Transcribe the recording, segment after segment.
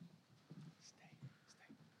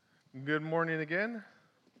Good morning again.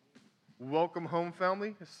 Welcome home,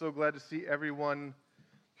 family. So glad to see everyone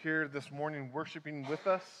here this morning worshiping with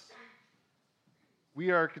us.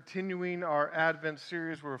 We are continuing our Advent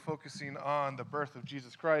series where we're focusing on the birth of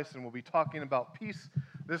Jesus Christ, and we'll be talking about peace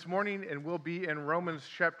this morning, and we'll be in Romans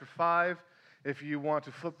chapter 5. If you want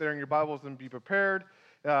to flip there in your Bibles, then be prepared.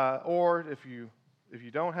 Or if you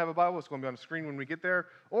don't have a Bible, it's going to be on the screen when we get there.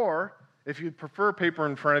 Or if you prefer paper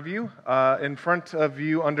in front of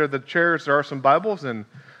you under the chairs, there are some Bibles, and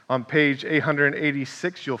on page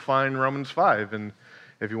 886, you'll find Romans 5, and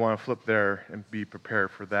if you want to flip there and be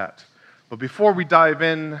prepared for that. But before we dive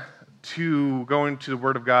in to going to the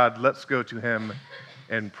Word of God, let's go to Him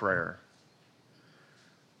in prayer.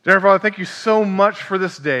 Dear Father, thank you so much for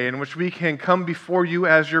this day in which we can come before you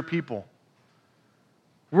as your people,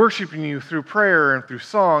 worshiping you through prayer and through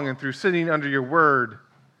song and through sitting under your Word.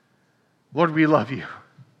 Lord, we love you.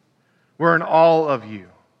 We're in awe of you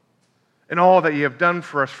and all that you have done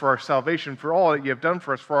for us for our salvation, for all that you have done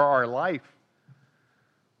for us for our life.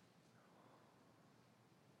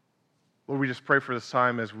 Lord, we just pray for this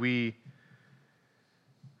time as we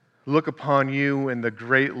look upon you and the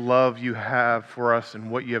great love you have for us and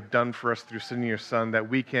what you have done for us through sending your Son, that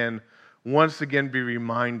we can once again be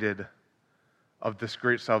reminded of this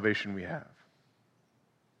great salvation we have.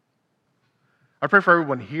 I pray for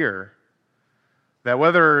everyone here that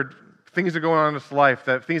whether things are going on in this life,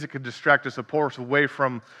 that things that could distract us or pull us away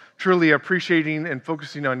from truly appreciating and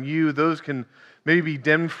focusing on you, those can maybe be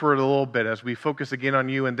dimmed for a little bit as we focus again on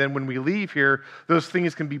you. And then when we leave here, those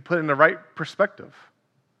things can be put in the right perspective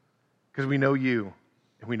because we know you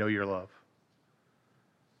and we know your love.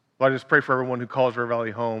 Lord, I just pray for everyone who calls River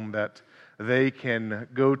Valley home that they can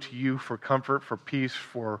go to you for comfort, for peace,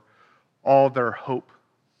 for all their hope,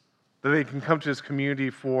 that they can come to this community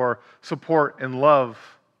for support and love.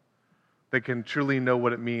 They can truly know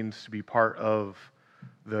what it means to be part of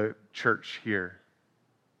the church here.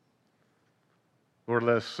 Lord,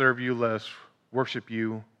 let us serve you, let us worship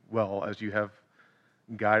you well as you have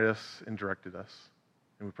guided us and directed us.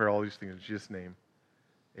 And we pray all these things in Jesus' name.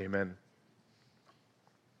 Amen.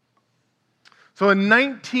 So in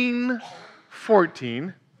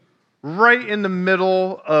 1914, right in the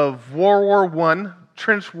middle of World War I,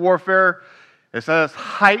 trench warfare is at its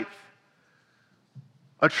height,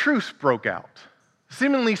 a truce broke out,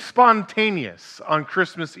 seemingly spontaneous on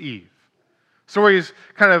Christmas Eve. Stories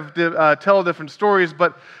kind of tell different stories,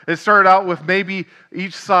 but it started out with maybe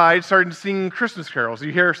each side started singing Christmas carols.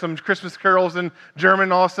 You hear some Christmas carols in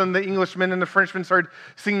German, all of a sudden the Englishmen and the Frenchmen started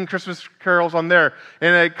singing Christmas carols on there.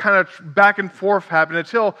 And it kind of back and forth happened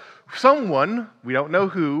until someone, we don't know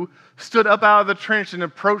who, stood up out of the trench and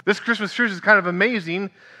approached. This Christmas truce is kind of amazing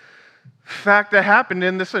fact that happened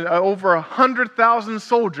in this. Over 100,000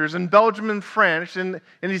 soldiers in Belgium and France in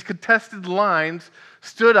these contested lines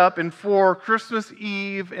stood up and for Christmas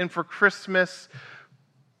Eve and for Christmas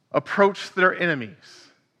approached their enemies,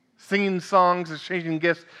 singing songs, exchanging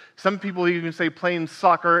gifts. Some people even say playing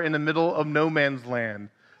soccer in the middle of no man's land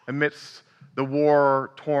amidst the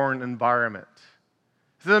war-torn environment.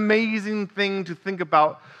 It's an amazing thing to think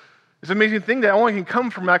about. It's an amazing thing that only can come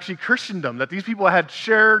from actually Christendom, that these people had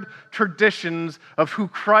shared traditions of who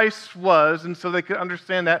Christ was, and so they could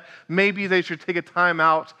understand that maybe they should take a time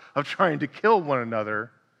out of trying to kill one another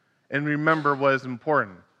and remember what is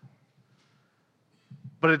important.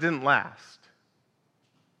 But it didn't last.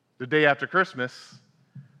 The day after Christmas,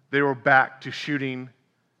 they were back to shooting,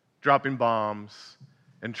 dropping bombs,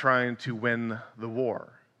 and trying to win the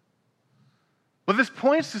war. But this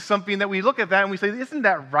points to something that we look at that and we say, isn't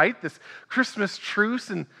that right, this Christmas truce?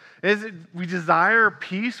 And we desire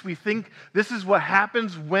peace. We think this is what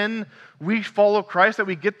happens when we follow Christ, that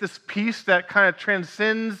we get this peace that kind of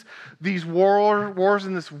transcends these wars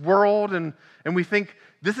in this world. And we think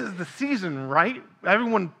this is the season, right?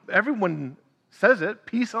 Everyone says it,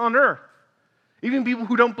 peace on earth. Even people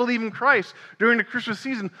who don't believe in Christ during the Christmas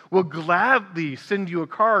season will gladly send you a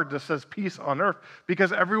card that says peace on earth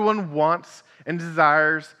because everyone wants and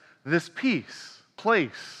desires this peace,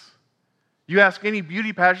 place. You ask any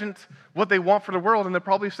beauty pageant what they want for the world, and they'll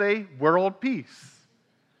probably say world peace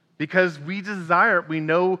because we desire it. We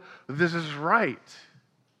know this is right.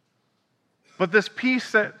 But this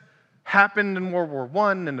peace that happened in World War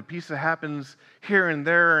I and the peace that happens here and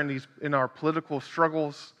there in our political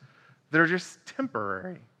struggles, they're just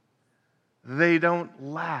temporary. They don't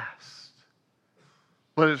last.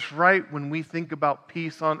 But it's right when we think about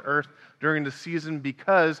peace on earth during the season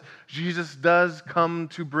because Jesus does come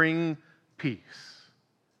to bring peace,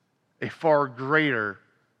 a far greater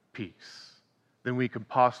peace than we could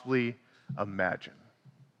possibly imagine.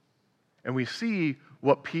 And we see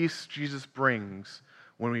what peace Jesus brings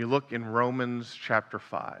when we look in Romans chapter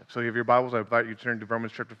 5. So if you have your Bibles, I invite you to turn to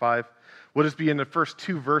Romans chapter 5. We'll just be in the first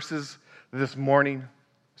 2 verses this morning.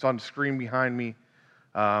 It's on the screen behind me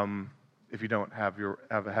if you don't have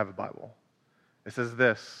a Bible. It says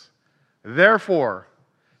this: "Therefore,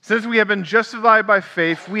 since we have been justified by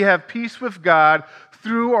faith, we have peace with God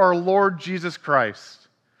through our Lord Jesus Christ.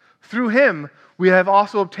 Through him, we have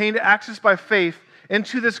also obtained access by faith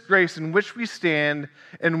into this grace in which we stand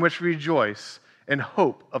and which we rejoice in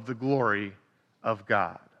hope of the glory of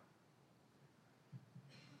God."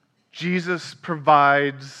 Jesus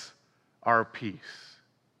provides our peace.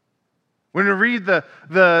 When we read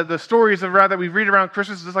the stories that we read around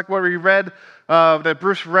Christmas, just like what we read, that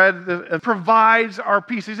Bruce read, it provides our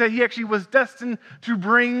peace. He said he actually was destined to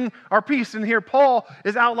bring our peace. And here Paul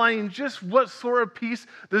is outlining just what sort of peace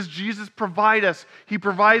does Jesus provide us. He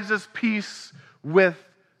provides us peace with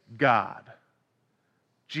God.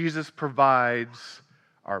 Jesus provides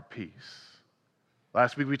our peace.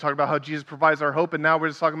 Last week we talked about how Jesus provides our hope, and now we're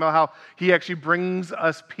just talking about how he actually brings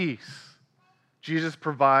us peace. Jesus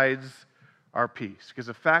provides our peace. Because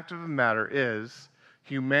the fact of the matter is,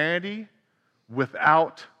 humanity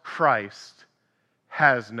without Christ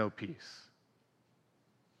has no peace.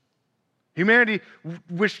 Humanity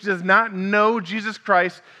which does not know Jesus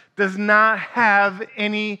Christ does not have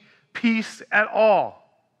any peace at all.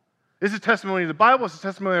 This is a testimony of the Bible. It's a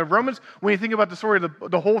testimony of Romans. When you think about the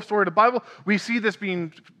whole story of the Bible, we see this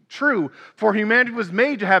being true. For humanity was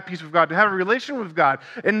made to have peace with God, to have a relation with God.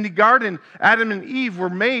 In the garden, Adam and Eve were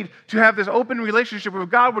made to have this open relationship where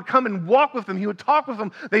God would come and walk with them. He would talk with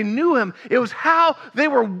them. They knew him. It was how they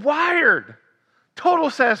were wired. Total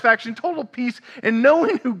satisfaction, total peace in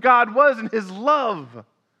knowing who God was and his love.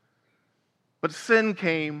 But sin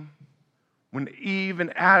came when Eve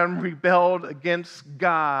and Adam rebelled against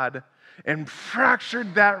God and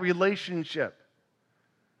fractured that relationship.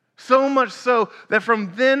 So much so that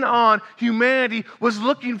from then on, humanity was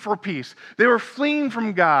looking for peace. They were fleeing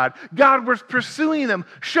from God. God was pursuing them,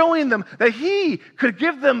 showing them that he could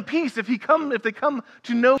give them peace if they come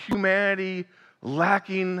to know humanity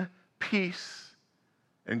lacking peace,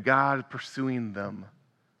 and God pursuing them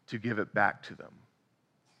to give it back to them.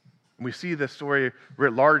 We see this story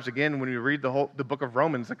writ large again when we read the book of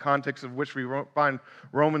Romans, the context of which we find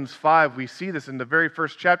Romans 5. We see this in the very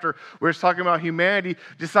first chapter where it's talking about humanity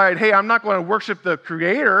decided, hey, I'm not going to worship the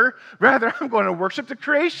Creator, rather I'm going to worship the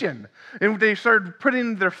creation. And they started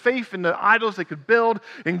putting their faith in the idols they could build,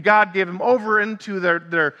 and God gave them over into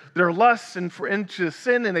their lusts and into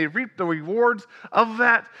sin, and they reaped the rewards of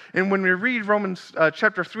that. And when we read Romans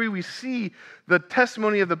chapter 3, we see the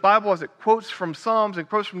testimony of the Bible as it quotes from Psalms and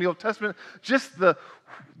quotes from the Old Testament, just the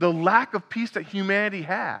lack of peace that humanity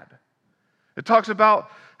had. It talks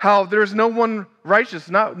about how there's no one righteous,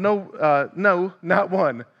 not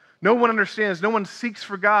one. No one understands. No one seeks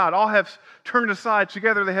for God. All have turned aside.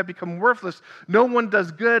 Together they have become worthless. No one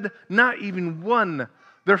does good, not even one.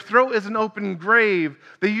 Their throat is an open grave.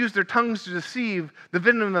 They use their tongues to deceive. The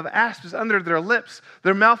venom of asp is under their lips.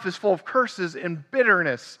 Their mouth is full of curses and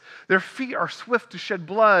bitterness. Their feet are swift to shed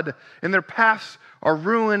blood, and their paths are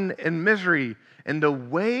ruin and misery. And the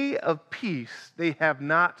way of peace they have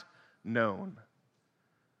not known.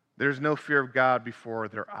 There's no fear of God before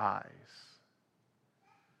their eyes.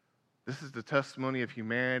 This is the testimony of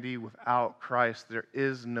humanity without Christ. There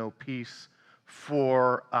is no peace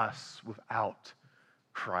for us without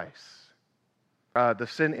Christ. The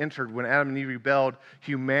sin entered when Adam and Eve rebelled.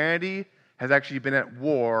 Humanity has actually been at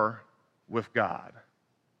war with God.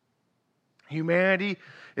 Humanity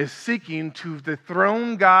is seeking to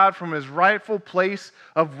dethrone God from his rightful place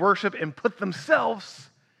of worship and put themselves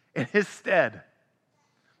in his stead.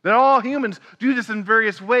 That all humans do this in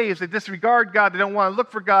various ways. They disregard God. They don't want to look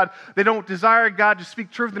for God. They don't desire God to speak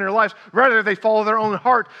truth in their lives. Rather, they follow their own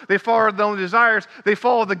heart. They follow their own desires. They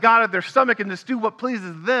follow the God of their stomach and just do what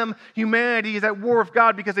pleases them. Humanity is at war with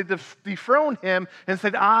God because they dethroned him and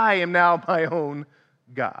said, I am now my own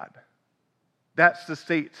God. That's the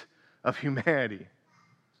state of humanity.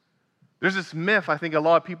 There's this myth I think a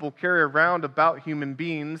lot of people carry around about human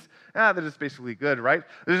beings. They're just basically good, right?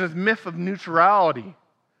 There's this myth of neutrality.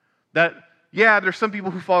 That, yeah, there's some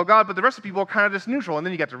people who follow God, but the rest of the people are kind of just neutral. And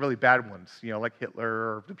then you got the really bad ones, like Hitler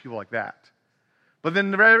or people like that. But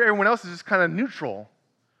then everyone else is just kind of neutral.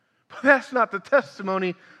 But that's not the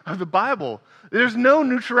testimony of the Bible. There's no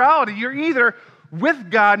neutrality. You're either with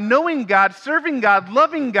God, knowing God, serving God,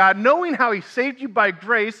 loving God, knowing how he saved you by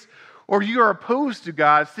grace, or you are opposed to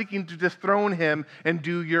God, seeking to dethrone him and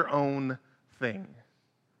do your own thing.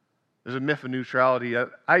 There's a myth of neutrality.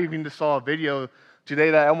 I even just saw a video today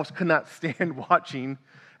that I almost could not stand watching,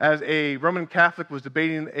 as a Roman Catholic was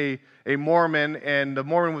debating a Mormon, and the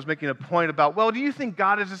Mormon was making a point about, well, do you think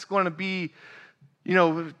God is just going to be,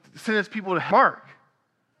 send his people to Mark?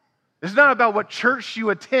 It's not about what church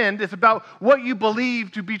you attend, it's about what you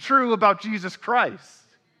believe to be true about Jesus Christ.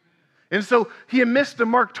 And so he missed the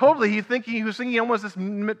mark totally. He was thinking almost this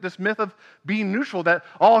myth of being neutral, that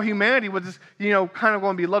all humanity was just, kind of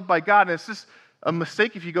going to be loved by God. And it's just a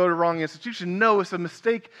mistake if you go to the wrong institution. No, it's a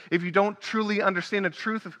mistake if you don't truly understand the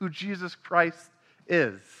truth of who Jesus Christ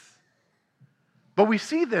is. But we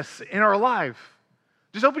see this in our life.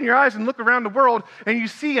 Just open your eyes and look around the world, and you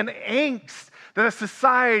see an angst that a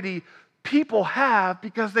society, people have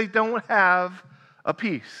because they don't have a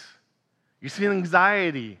peace. You see an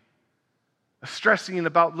anxiety, a stressing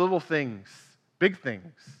about little things, big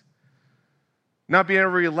things. Not being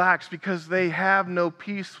able to relax because they have no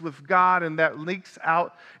peace with God, and that leaks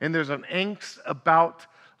out, and there's an angst about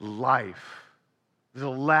life. There's a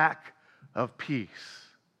lack of peace.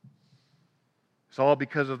 It's all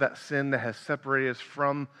because of that sin that has separated us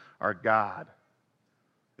from our God.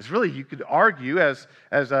 It's really, you could argue, as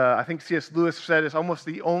I think C.S. Lewis said, it's almost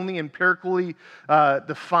the only empirically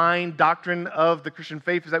defined doctrine of the Christian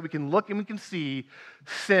faith, is that we can look and we can see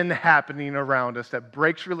sin happening around us that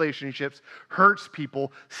breaks relationships, hurts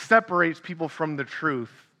people, separates people from the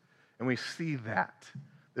truth. And we see that.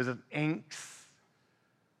 There's an angst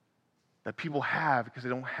that people have because they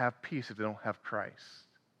don't have peace if they don't have Christ.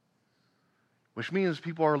 Which means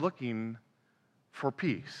people are looking for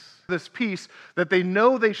peace. This peace that they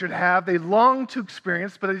know they should have, they long to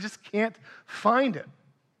experience, but they just can't find it.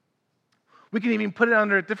 We can even put it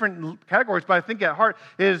under different categories, but I think at heart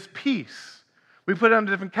it is peace. We put it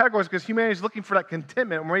under different categories because humanity is looking for that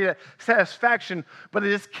contentment, or that satisfaction, but they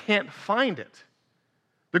just can't find it.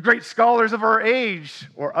 The great scholars of our age,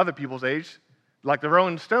 or other people's age, like the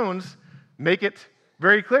Rolling Stones, make it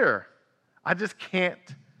very clear. I just can't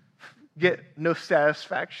get no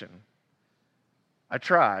satisfaction. I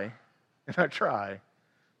try, and I try,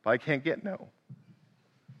 but I can't get no.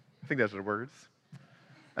 I think those are the words.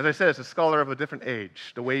 As I said, it's a scholar of a different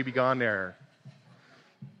age, the way begone there.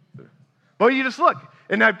 But you just look,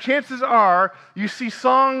 and now chances are you see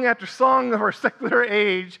song after song of our secular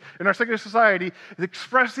age, in our secular society, is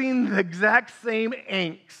expressing the exact same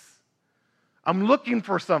angst. I'm looking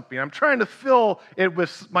for something. I'm trying to fill it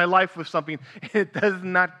with my life with something. And it does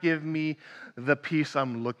not give me the peace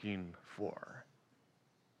I'm looking for.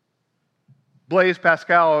 Blaise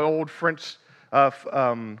Pascal, an old French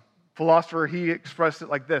philosopher, he expressed it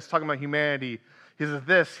like this, talking about humanity. He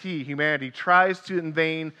says humanity, tries to in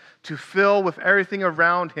vain to fill with everything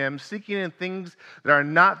around him, seeking in things that are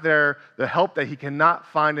not there the help that he cannot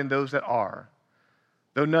find in those that are,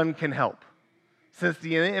 though none can help. Since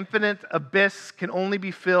the infinite abyss can only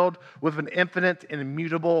be filled with an infinite and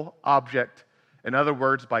immutable object, in other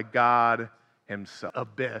words, by God himself.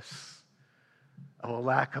 Abyss of a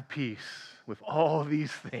lack of peace with all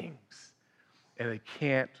these things, and they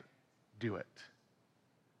can't do it.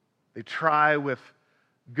 They try with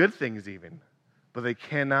good things even, but they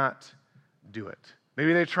cannot do it.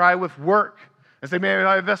 Maybe they try with work and say, man,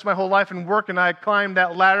 I invest my whole life in work and I climb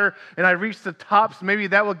that ladder and I reach the top, so maybe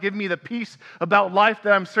that will give me the peace about life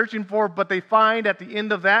that I'm searching for, but they find at the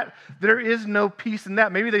end of that, there is no peace in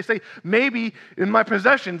that. Maybe they say, maybe in my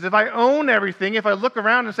possessions, if I own everything, if I look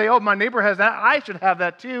around and say, oh, my neighbor has that, I should have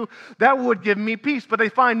that too, that would give me peace. But they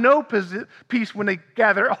find no peace when they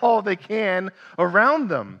gather all they can around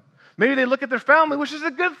them. Maybe they look at their family, which is a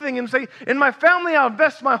good thing, and say, in my family, I'll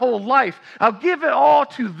invest my whole life. I'll give it all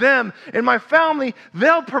to them. In my family,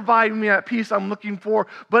 they'll provide me that peace I'm looking for.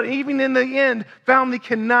 But even in the end, family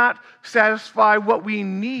cannot satisfy what we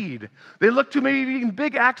need. They look to maybe even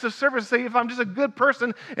big acts of service and say, if I'm just a good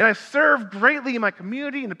person and I serve greatly in my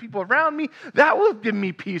community and the people around me, that will give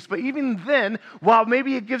me peace. But even then, while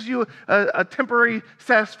maybe it gives you a temporary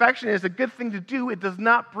satisfaction, it's a good thing to do, it does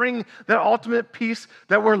not bring that ultimate peace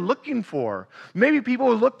that we're looking for. Maybe people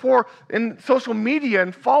who look for in social media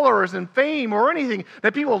and followers and fame or anything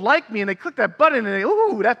that people like me and they click that button and they,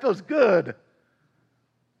 ooh, that feels good.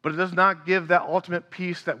 But it does not give that ultimate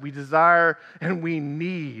peace that we desire and we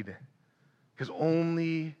need, because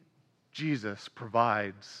only Jesus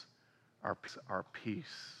provides our peace.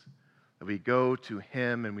 That we go to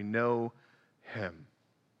him and we know him.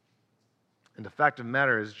 And the fact of the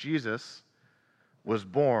matter is, Jesus was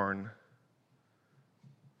born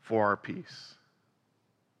for our peace.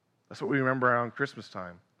 That's what we remember around Christmas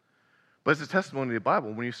time. But it's a testimony of the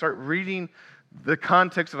Bible. When you start reading the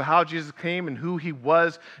context of how Jesus came and who he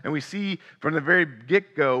was, and we see from the very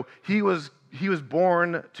get-go, he was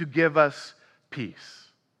born to give us peace.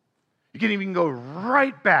 You can even go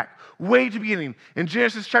right back, way to the beginning. In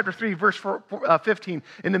Genesis chapter 3, verse 15,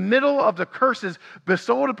 in the middle of the curses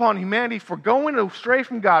bestowed upon humanity for going astray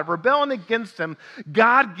from God, rebelling against Him,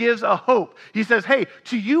 God gives a hope. He says, hey,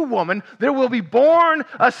 to you, woman, there will be born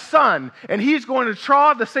a son, and he's going to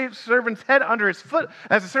trod the servant's head under his foot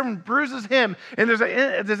as the servant bruises him. And there's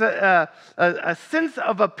a sense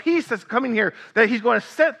of a peace that's coming here, that he's going to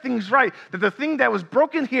set things right, that the thing that was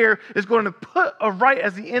broken here is going to put right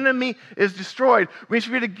as the enemy is destroyed. We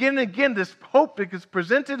should read again and again this hope that is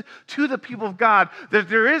presented to the people of God, that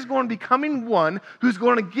there is going to be coming one who's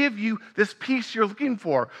going to give you this peace you're looking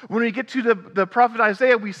for. When we get to the prophet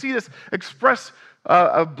Isaiah, we see this expressed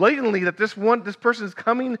blatantly, that this person is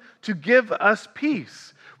coming to give us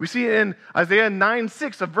peace. We see it in Isaiah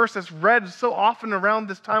 9:6, a verse that's read so often around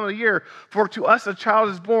this time of the year. For to us a child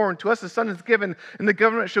is born, to us a son is given, and the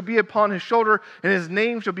government shall be upon his shoulder, and his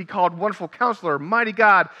name shall be called Wonderful Counselor, Mighty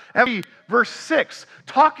God. Verse 6,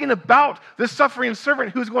 talking about this suffering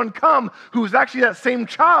servant who's going to come, who's actually that same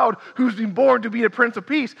child who's been born to be a Prince of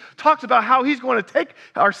Peace, talks about how he's going to take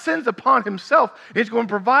our sins upon himself, and he's going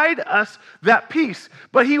to provide us that peace.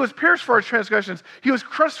 But he was pierced for our transgressions, he was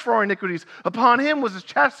crushed for our iniquities. Upon him was his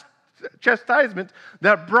chastisement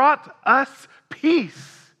that brought us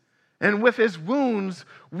peace. And with his wounds,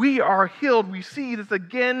 we are healed. We see this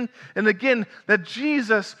again and again, that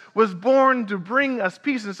Jesus was born to bring us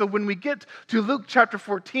peace. And so when we get to Luke chapter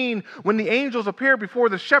 14, when the angels appear before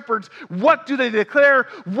the shepherds, what do they declare?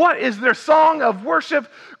 What is their song of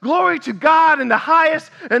worship? Glory to God in the highest,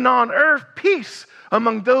 and on earth peace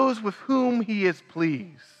among those with whom he is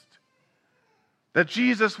pleased. That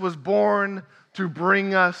Jesus was born to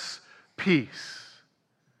bring us peace.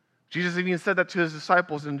 Jesus even said that to his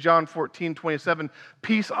disciples in John 14:27,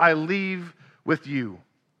 peace I leave with you,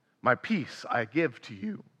 my peace I give to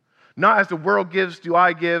you. Not as the world gives do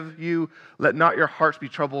I give you. Let not your hearts be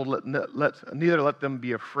troubled, neither let them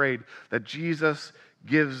be afraid. That Jesus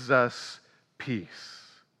gives us peace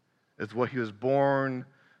is what he was born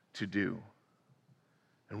to do.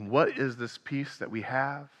 And what is this peace that we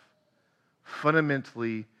have?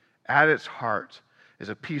 Fundamentally, at its heart, is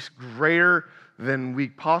a peace greater than we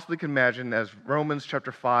possibly can imagine, as Romans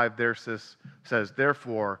chapter 5 there says,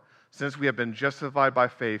 therefore, since we have been justified by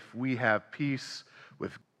faith, we have peace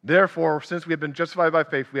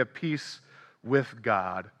with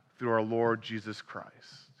God through our Lord Jesus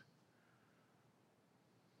Christ.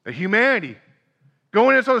 The humanity,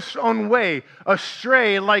 going its own way,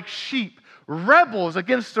 astray like sheep, rebels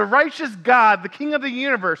against the righteous God, the King of the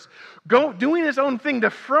universe, doing his own thing,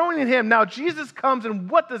 defrauding him. Now Jesus comes, and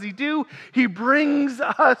what does he do? He brings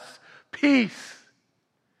us peace.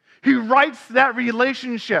 He rights that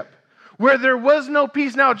relationship. Where there was no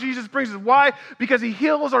peace, now Jesus brings us. Why? Because he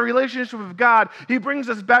heals our relationship with God. He brings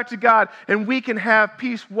us back to God, and we can have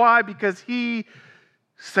peace. Why? Because he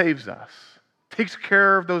saves us. Takes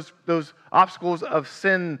care of those obstacles of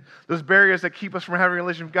sin, those barriers that keep us from having a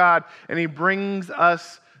relationship with God, and he brings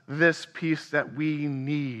us this peace that we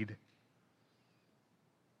need.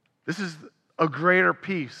 This is a greater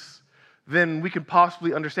peace than we can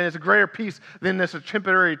possibly understand. It's a greater peace than this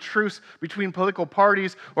temporary truce between political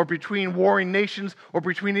parties or between warring nations or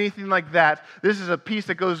between anything like that. This is a peace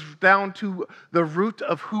that goes down to the root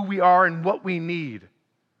of who we are and what we need.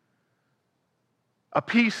 A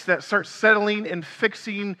peace that starts settling and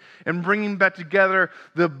fixing and bringing back together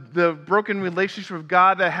the broken relationship with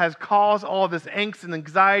God that has caused all of this angst and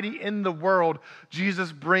anxiety in the world.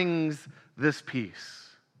 Jesus brings this peace.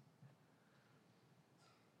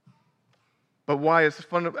 But why it's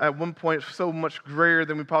at one point so much greater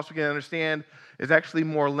than we possibly can understand is actually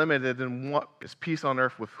more limited than what is peace on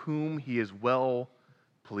earth with whom he is well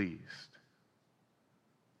pleased.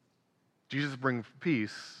 Jesus brings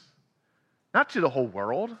peace not to the whole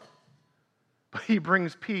world, but he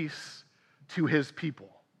brings peace to his people.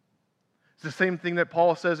 It's the same thing that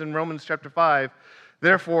Paul says in Romans chapter 5.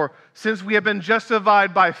 Therefore, since we have been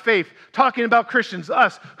justified by faith, talking about Christians,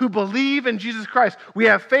 us who believe in Jesus Christ, we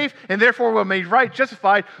have faith, and therefore we're made right,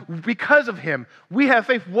 justified because of him. We have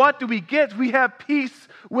faith. What do we get? We have peace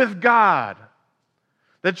with God.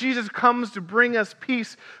 That Jesus comes to bring us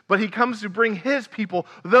peace, but he comes to bring his people,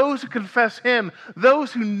 those who confess him,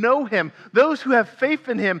 those who know him, those who have faith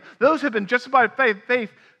in him, those who have been justified by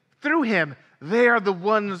faith through him. They are the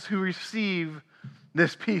ones who receive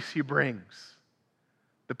this peace he brings.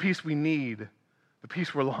 The peace we need, the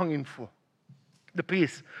peace we're longing for, the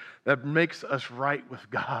peace that makes us right with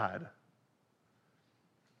God.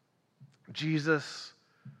 Jesus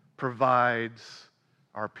provides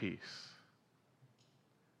our peace.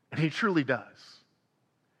 And he truly does.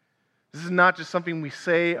 This is not just something we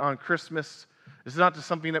say on Christmas. This is not just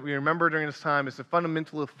something that we remember during this time. It's a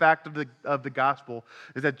fundamental fact of the gospel,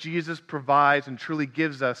 is that Jesus provides and truly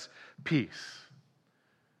gives us peace.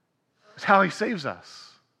 It's how he saves us,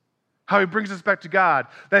 how he brings us back to God,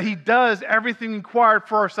 that he does everything required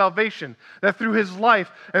for our salvation, that through his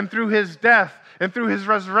life and through his death and through his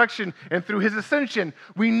resurrection and through his ascension,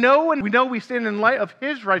 we know we stand in light of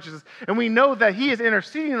his righteousness, and we know that he is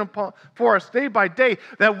interceding for us day by day,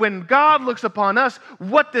 that when God looks upon us,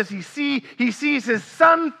 what does he see? He sees his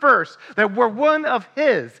son first, that we're one of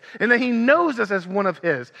his, and that he knows us as one of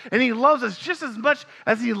his, and he loves us just as much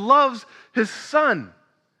as he loves his son.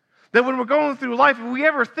 That when we're going through life, if we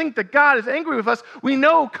ever think that God is angry with us, we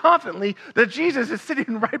know confidently that Jesus is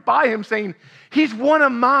sitting right by him saying, he's one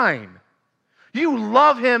of mine. You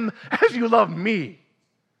love him as you love me.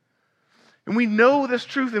 And we know this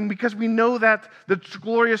truth, and because we know that the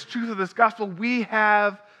glorious truth of this gospel, we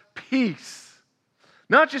have peace.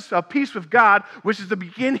 Not just a peace with God, which is the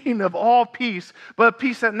beginning of all peace, but a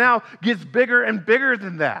peace that now gets bigger and bigger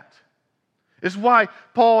than that. It's why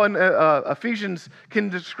Paul in Ephesians can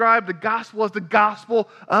describe the gospel as the gospel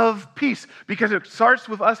of peace, because it starts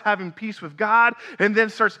with us having peace with God and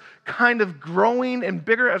then starts kind of growing and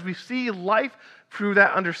bigger as we see life through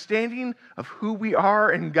that understanding of who we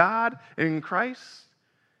are in God and in Christ.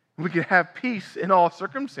 We can have peace in all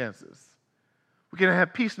circumstances. We can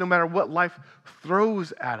have peace no matter what life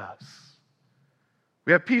throws at us.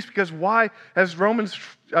 We have peace because why? As Romans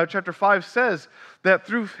chapter 5 says, that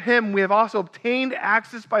through him we have also obtained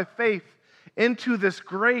access by faith into this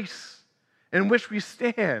grace in which we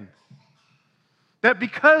stand. That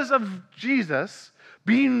because of Jesus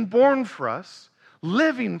being born for us,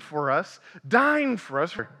 living for us, dying for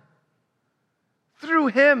us, through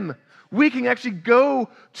him we can actually go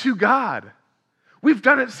to God. We've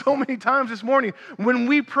done it so many times this morning. When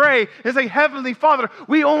we pray and say, Heavenly Father,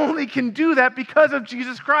 we only can do that because of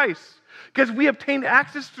Jesus Christ. Because we obtained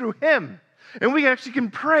access through him. And we actually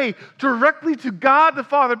can pray directly to God the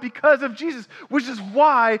Father because of Jesus, which is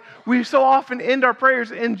why we so often end our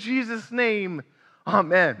prayers in Jesus' name.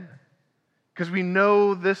 Amen. Because we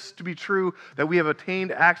know this to be true, that we have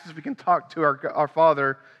attained access. We can talk to our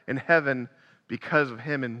Father in heaven because of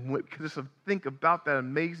him. And just think about that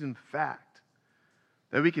amazing fact,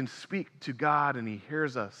 that we can speak to God and he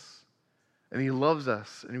hears us, and he loves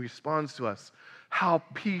us, and he responds to us. How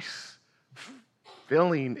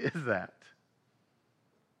peace-filling is that?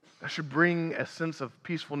 That should bring a sense of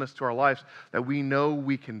peacefulness to our lives, that we know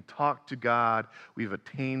we can talk to God, we've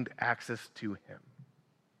attained access to him.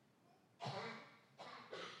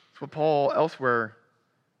 That's what Paul elsewhere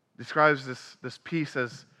describes this peace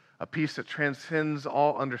as a peace that transcends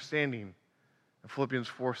all understanding in Philippians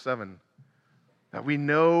 4:7. That we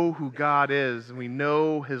know who God is, and we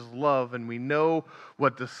know his love, and we know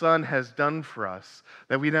what the Son has done for us.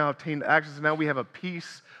 That we now obtain access, and now we have a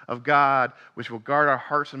peace of God which will guard our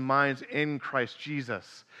hearts and minds in Christ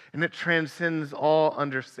Jesus. And it transcends all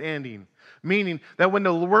understanding. Meaning that when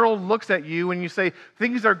the world looks at you and you say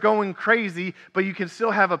things are going crazy, but you can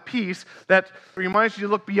still have a peace that reminds you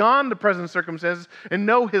to look beyond the present circumstances and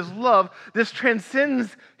know his love, this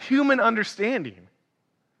transcends human understanding.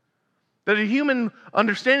 That a human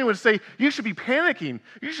understanding would say, you should be panicking.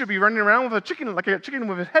 You should be running around with a chicken, like a chicken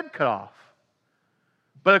with his head cut off.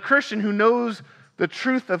 But a Christian who knows the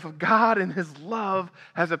truth of God and his love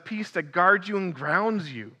has a peace that guards you and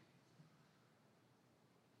grounds you.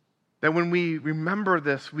 That when we remember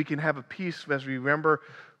this, we can have a peace as we remember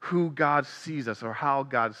who God sees us, or how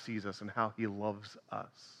God sees us, and how he loves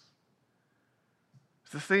us.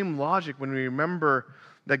 It's the same logic when we remember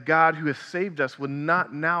that God who has saved us will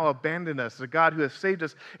not now abandon us. The God who has saved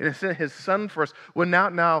us and has sent his Son for us will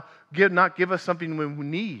not give us something when we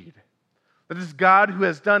need. That is God who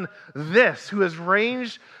has done this, who has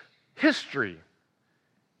arranged history,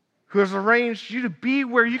 who has arranged you to be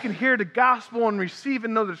where you can hear the gospel and receive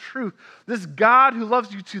and know the truth. This God who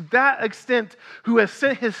loves you to that extent, who has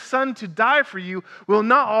sent his Son to die for you, will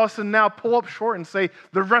not all of a sudden now pull up short and say,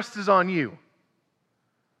 the rest is on you.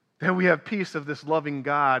 Then we have peace of this loving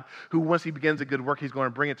God who, once he begins a good work, he's going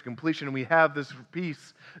to bring it to completion. And we have this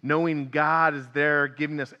peace knowing God is there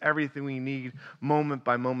giving us everything we need moment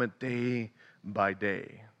by moment, day by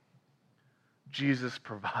day. Jesus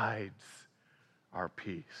provides our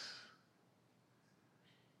peace.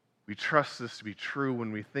 We trust this to be true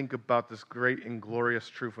when we think about this great and glorious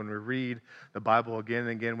truth, when we read the Bible again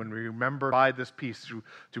and again, when we remember by this peace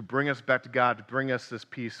to bring us back to God, to bring us this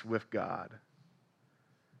peace with God.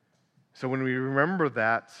 So when we remember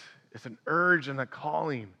that, it's an urge and a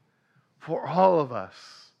calling for all of us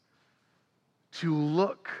to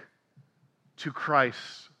look to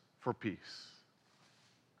Christ for peace?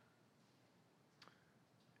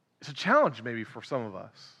 It's a challenge maybe for some of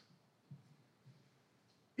us.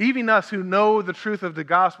 Even us who know the truth of the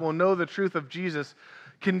gospel and know the truth of Jesus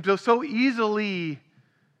can so easily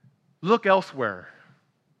look elsewhere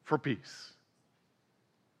for peace.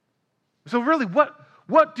 So really,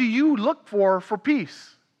 what do you look for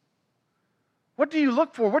peace? What do you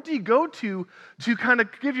look for? What do you go to kind of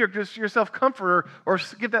give yourself comfort or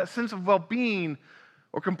give that sense of well-being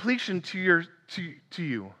or completion to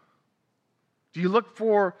you? Do you look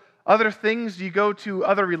for other things? Do you go to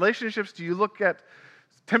other relationships? Do you look at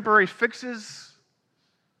temporary fixes?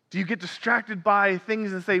 Do you get distracted by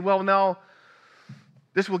things and say, well, now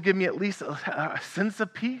this will give me at least a sense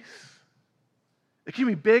of peace? It can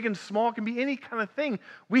be big and small. It can be any kind of thing.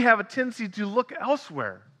 We have a tendency to look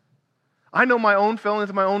elsewhere. I know my own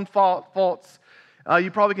failings, my own faults.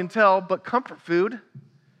 You probably can tell, but comfort food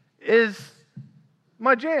is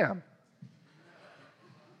my jam.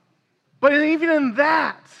 But even in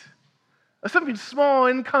that, something small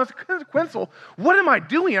and inconsequential, what am I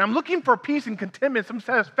doing? I'm looking for peace and contentment, some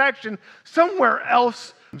satisfaction somewhere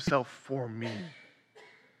else himself for me.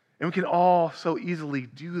 And we can all so easily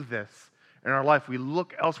do this in our life. We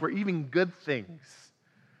look elsewhere, even good things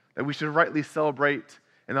that we should rightly celebrate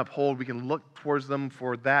and uphold. We can look towards them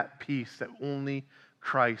for that peace that only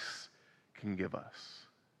Christ can give us.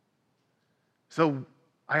 So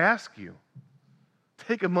I ask you,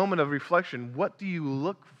 take a moment of reflection. What do you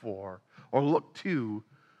look for or look to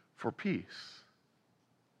for peace?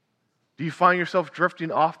 Do you find yourself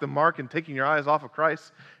drifting off the mark and taking your eyes off of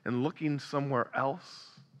Christ and looking somewhere else?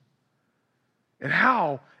 And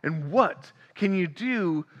how and what can you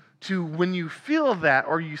do to, when you feel that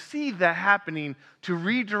or you see that happening, to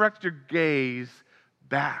redirect your gaze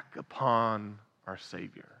back upon our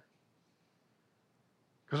Savior?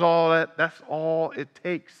 Because that's all it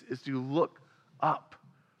takes is to look up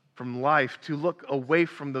from life, to look away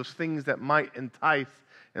from those things that might entice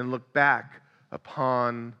and look back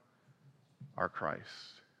upon our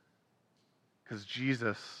Christ. Because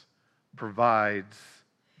Jesus provides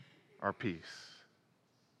our peace.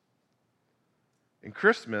 In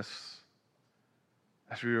Christmas,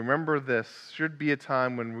 as we remember this, should be a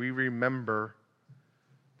time when we remember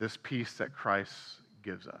this peace that Christ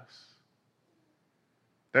gives us.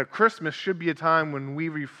 That Christmas should be a time when we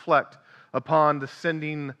reflect upon the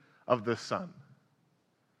sending of the Son.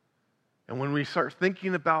 And when we start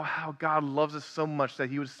thinking about how God loves us so much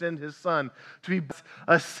that He would send His Son to be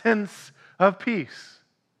a sense of peace.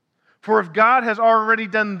 For if God has already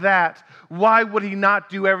done that, why would He not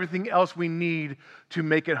do everything else we need to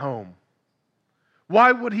make it home?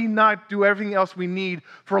 Why would He not do everything else we need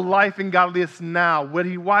for life and godliness now?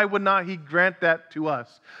 Why would not He grant that to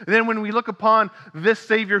us? And then when we look upon this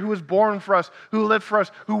Savior who was born for us, who lived for us,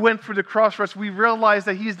 who went for the cross for us, we realize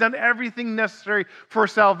that He's done everything necessary for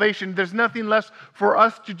salvation. There's nothing less for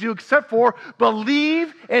us to do except for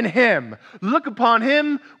believe in Him. Look upon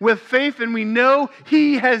Him with faith, and we know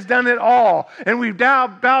He has done it all. And we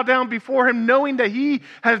bow down before Him knowing that He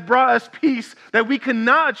has brought us peace that we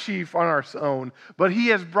cannot achieve on our own. But He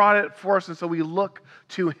has brought it for us, and so we look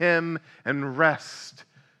to Him and rest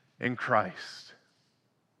in Christ.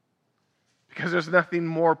 Because there's nothing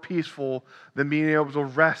more peaceful than being able to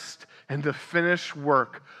rest in the finished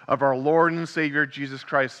work of our Lord and Savior Jesus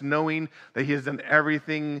Christ, knowing that He has done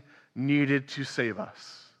everything needed to save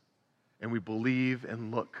us. And we believe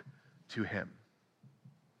and look to Him.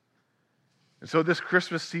 And so this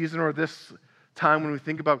Christmas season, or this time when we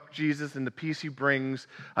think about Jesus and the peace He brings,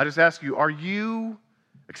 I just ask you, are you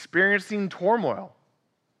experiencing turmoil?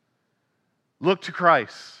 Look to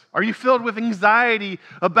Christ. Are you filled with anxiety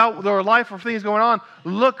about your life or things going on?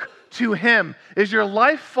 Look to Him. Is your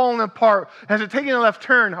life falling apart? Has it taken a left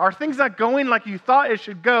turn? Are things not going like you thought it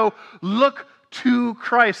should go? Look to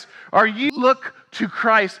Christ. Are you look to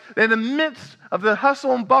Christ? In the midst of the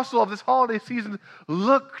hustle and bustle of this holiday season,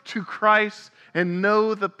 look to Christ and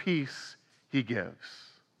know the peace He gives.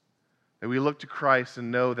 That we look to Christ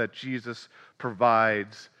and know that Jesus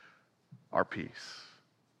provides our peace.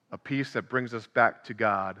 A peace that brings us back to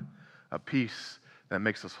God. A peace that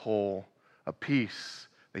makes us whole. A peace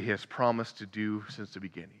that He has promised to do since the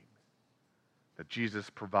beginning. That Jesus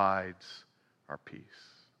provides our peace.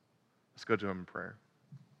 Let's go to Him in prayer.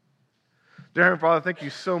 Dear Heavenly Father, thank you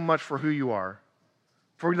so much for who You are.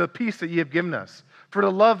 For the peace that You have given us. For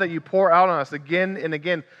the love that You pour out on us again and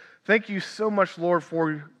again. Thank You so much, Lord,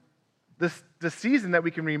 for this season that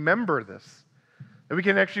we can remember this. That we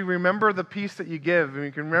can actually remember the peace that You give. And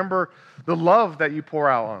we can remember the love that You pour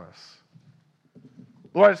out on us.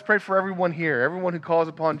 Lord, I just pray for everyone here, everyone who calls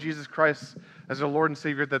upon Jesus Christ as their Lord and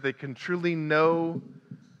Savior, that they can truly know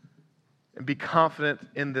and be confident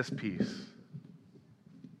in this peace.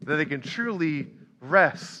 That they can truly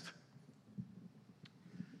rest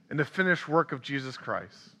in the finished work of Jesus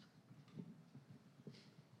Christ.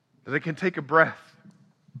 That they can take a breath.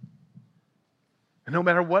 And no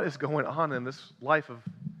matter what is going on in this life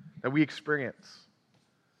that we experience,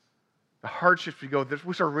 the hardships we go through,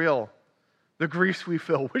 which are real, the griefs we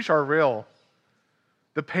feel, which are real,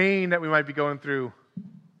 the pain that we might be going through,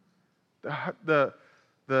 the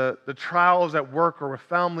trials at work or with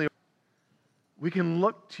family, we can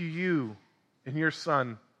look to you and your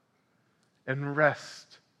Son and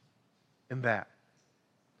rest in that.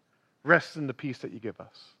 Rest in the peace that you give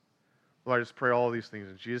us. Lord, I just pray all these things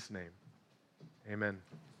in Jesus' name. Amen.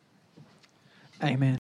 Amen.